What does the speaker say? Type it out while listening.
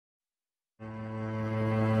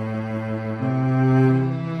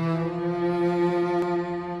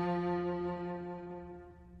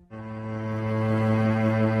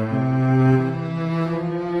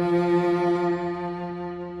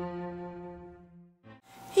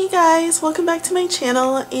Hey guys, welcome back to my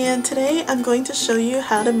channel, and today I'm going to show you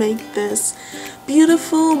how to make this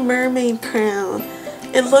beautiful mermaid crown.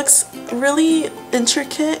 It looks really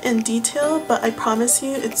intricate and detailed, but I promise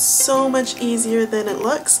you it's so much easier than it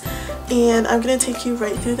looks, and I'm going to take you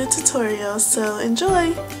right through the tutorial, so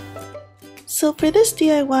enjoy! So for this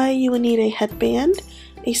DIY you will need a headband,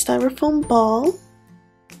 a styrofoam ball,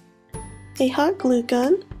 a hot glue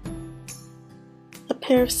gun, a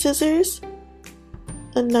pair of scissors,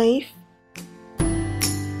 a knife,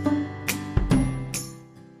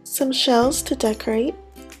 some shells to decorate,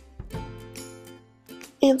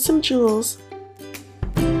 and some jewels.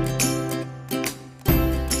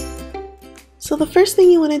 So the first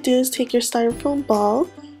thing you want to do is take your styrofoam ball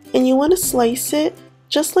and you want to slice it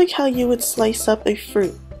just like how you would slice up a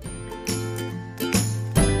fruit.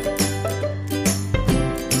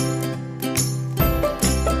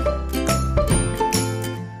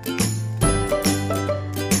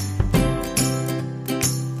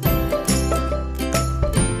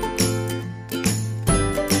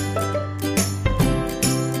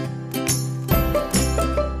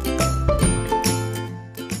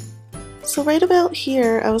 So right about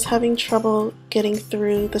here I was having trouble getting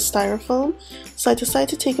through the styrofoam, so I decided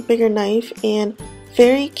to take a bigger knife and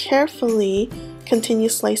very carefully continue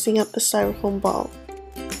slicing up the styrofoam ball.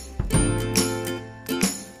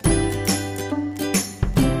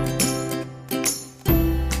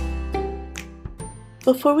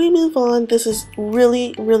 Before we move on, this is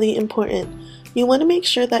really important. You want to make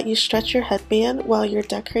sure that you stretch your headband while you're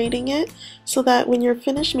decorating it so that when you're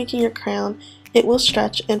finished making your crown, it will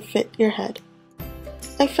stretch and fit your head.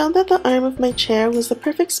 I found that the arm of my chair was the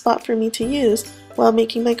perfect spot for me to use while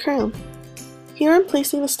making my crown. Here I'm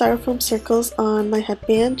placing the styrofoam circles on my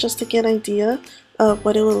headband just to get an idea of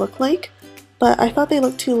what it will look like, but I thought they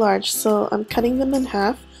looked too large, so I'm cutting them in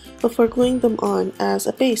half before gluing them on as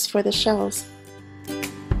a base for the shells.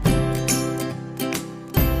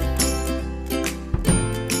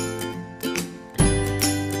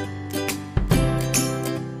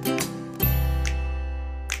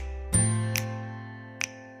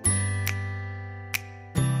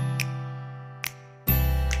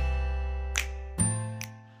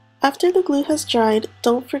 After the glue has dried,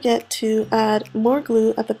 don't forget to add more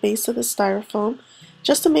glue at the base of the styrofoam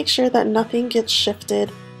just to make sure that nothing gets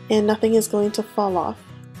shifted and nothing is going to fall off.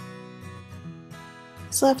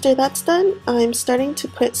 So after that's done, I'm starting to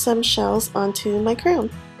put some shells onto my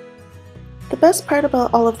crown. The best part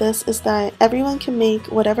about all of this is that everyone can make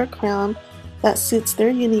whatever crown that suits their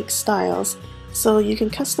unique styles, so you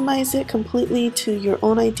can customize it completely to your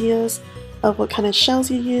own ideas of what kind of shells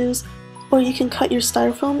you use. Or you can cut your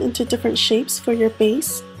styrofoam into different shapes for your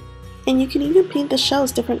base, and you can even paint the shells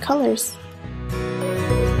different colors.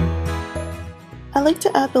 I like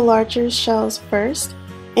to add the larger shells first,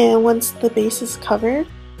 and once the base is covered,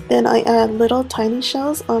 then I add little tiny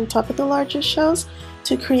shells on top of the larger shells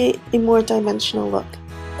to create a more dimensional look.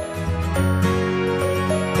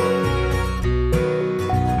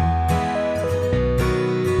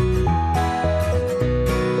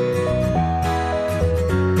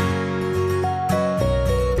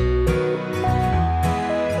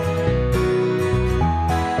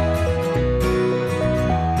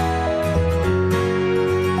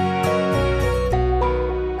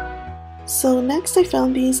 So next I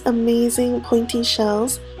found these amazing pointy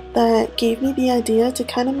shells that gave me the idea to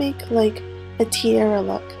kind of make like a tiara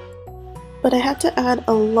look. But I had to add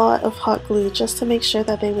a lot of hot glue just to make sure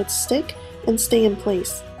that they would stick and stay in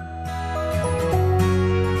place.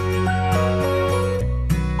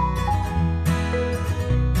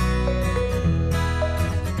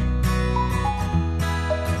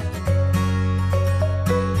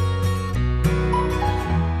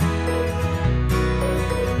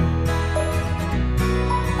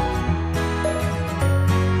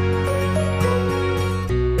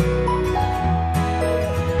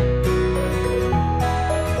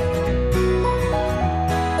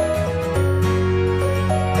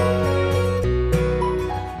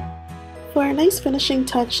 For a nice finishing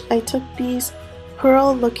touch, I took these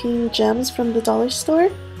pearl looking gems from the dollar store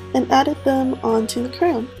and added them onto the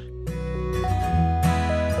crown.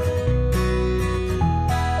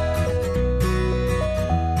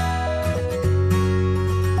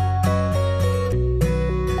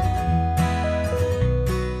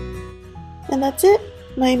 And that's it!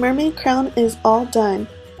 My mermaid crown is all done.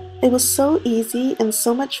 It was so easy and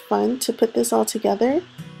so much fun to put this all together,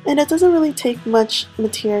 and it doesn't really take much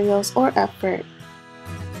materials or effort.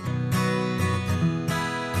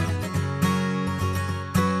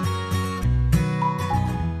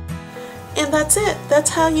 And that's it. That's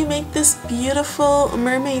how you make this beautiful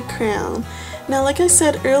mermaid crown. Now, like I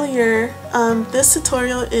said earlier, this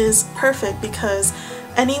tutorial is perfect because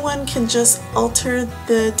anyone can just alter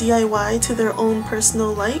the DIY to their own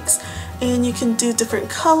personal likes, and you can do different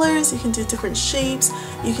colors, you can do different shapes,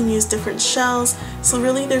 you can use different shells. So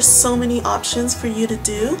really there's so many options for you to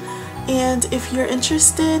do. And if you're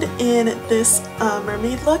interested in this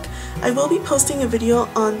mermaid look, I will be posting a video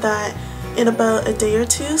on that in about a day or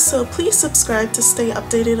two, so please subscribe to stay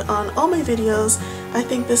updated on all my videos. I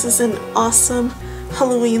think this is an awesome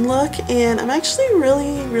Halloween look, and I'm actually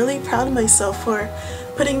really proud of myself for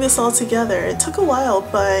putting this all together. It took a while,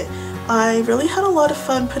 but I really had a lot of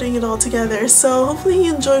fun putting it all together. So hopefully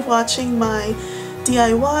you enjoyed watching my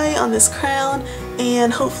DIY on this crown,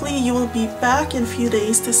 and hopefully you will be back in a few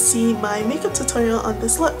days to see my makeup tutorial on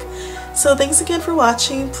this look. So thanks again for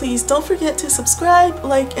watching. Please don't forget to subscribe,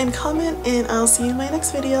 like, and comment, and I'll see you in my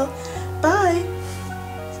next video. Bye!